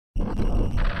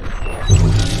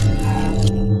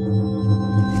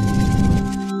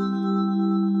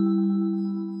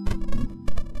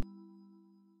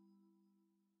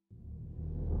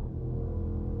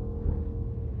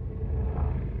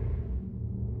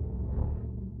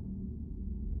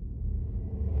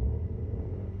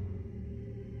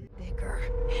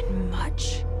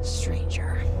much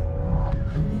stranger.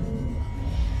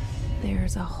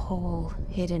 There's a hole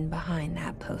hidden behind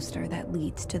that poster that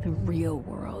leads to the real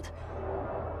world.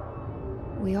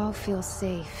 We all feel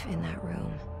safe in that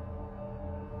room.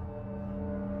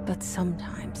 But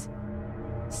sometimes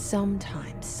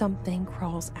something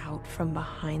crawls out from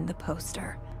behind the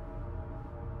poster.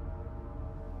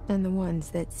 And the ones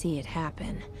that see it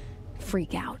happen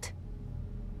freak out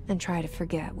and try to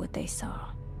forget what they saw.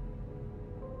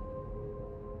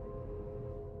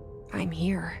 I'm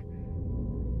here.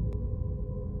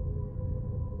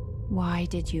 Why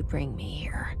did you bring me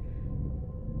here?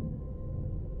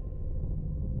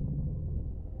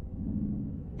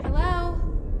 Hello?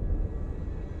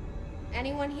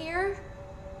 Anyone here?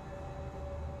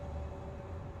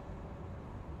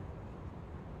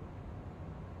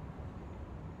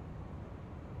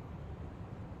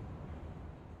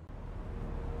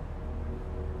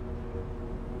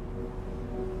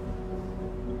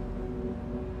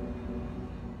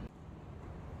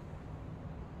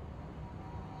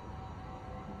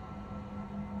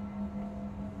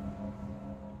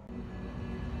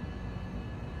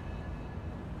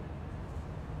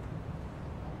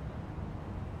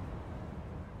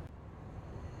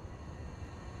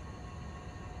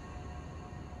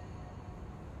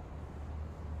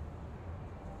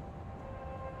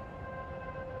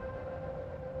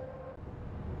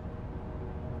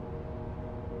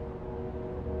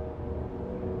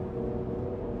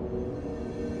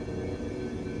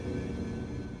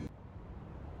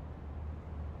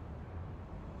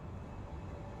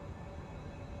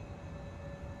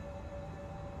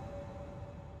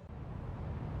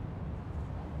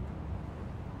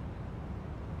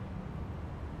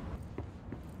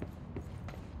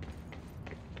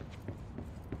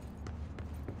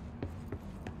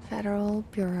 Federal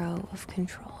Bureau of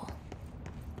Control.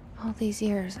 All these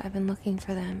years I've been looking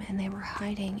for them, and they were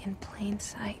hiding in plain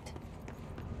sight.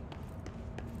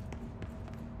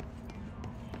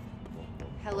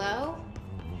 Hello?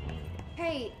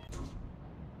 Hey.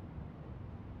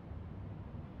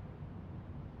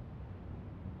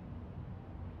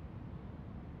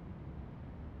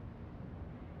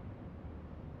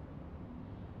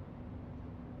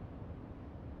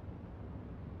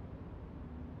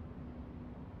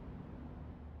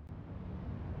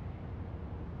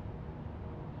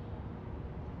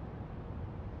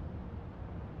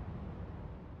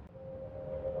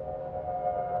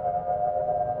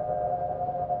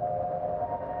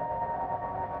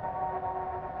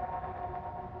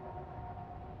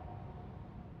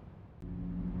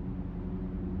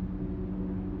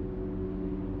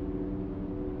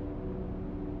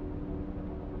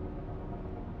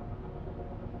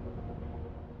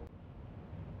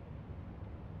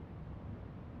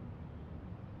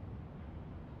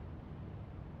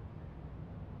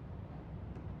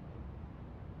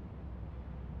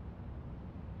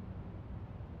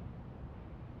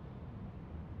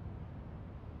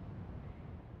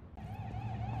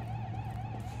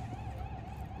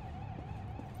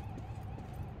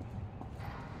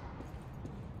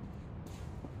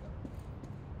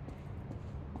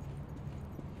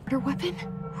 Murder weapon?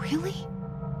 Really?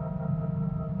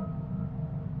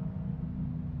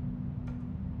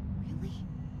 Really?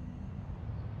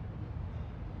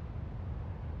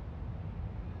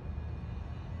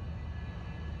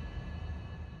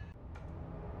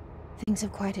 Things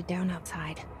have quieted down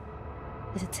outside.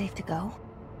 Is it safe to go?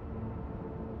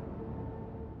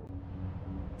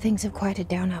 Things have quieted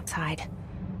down outside.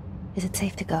 Is it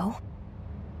safe to go?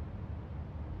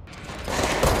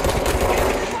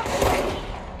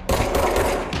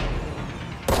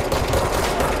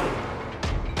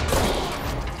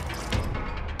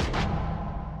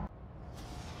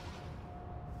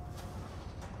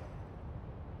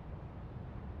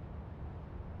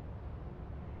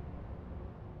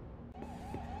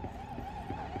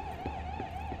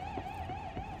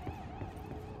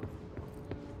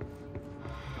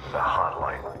 The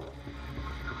hotline.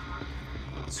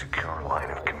 Secure line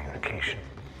of communication.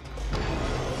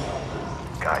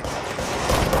 Guidance.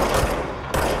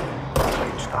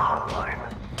 Reach the hotline.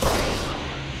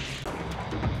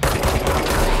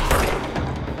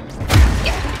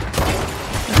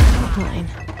 Hotline,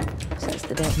 says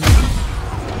the dead man.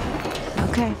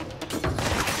 Okay.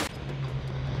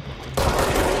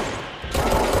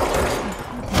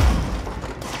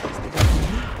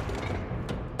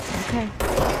 Okay.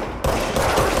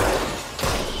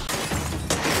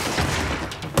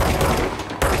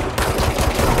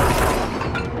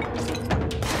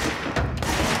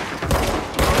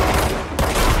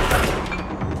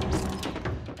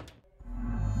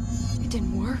 It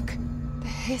didn't work. The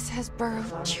hiss has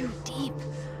burrowed too deep.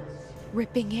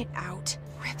 Ripping it out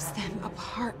rips them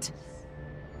apart.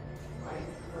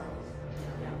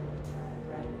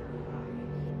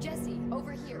 Jesse,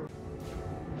 over here.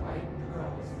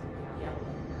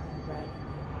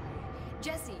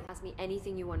 Jesse, ask me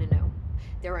anything you want to know.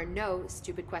 There are no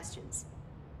stupid questions.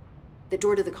 The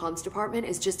door to the comms department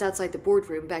is just outside the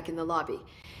boardroom back in the lobby.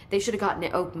 They should have gotten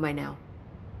it open by now.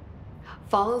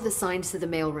 Follow the signs to the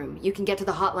mailroom. You can get to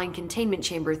the hotline containment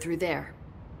chamber through there.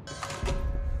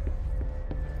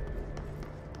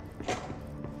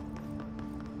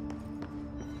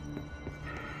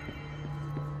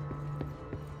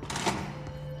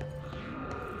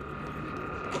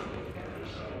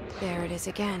 There it is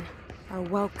again. Our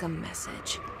welcome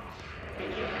message.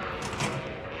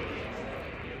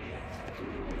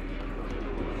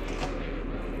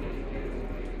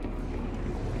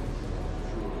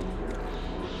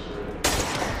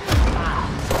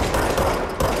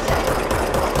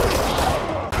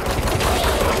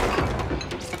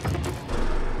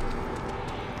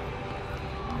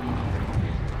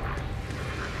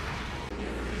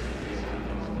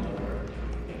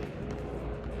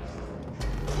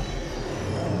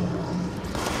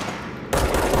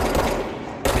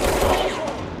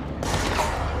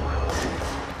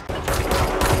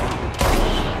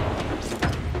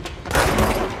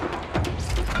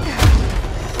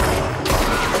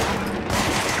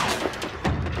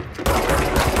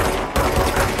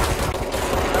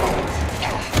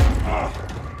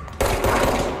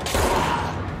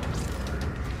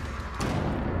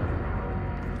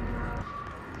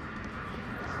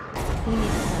 We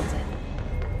need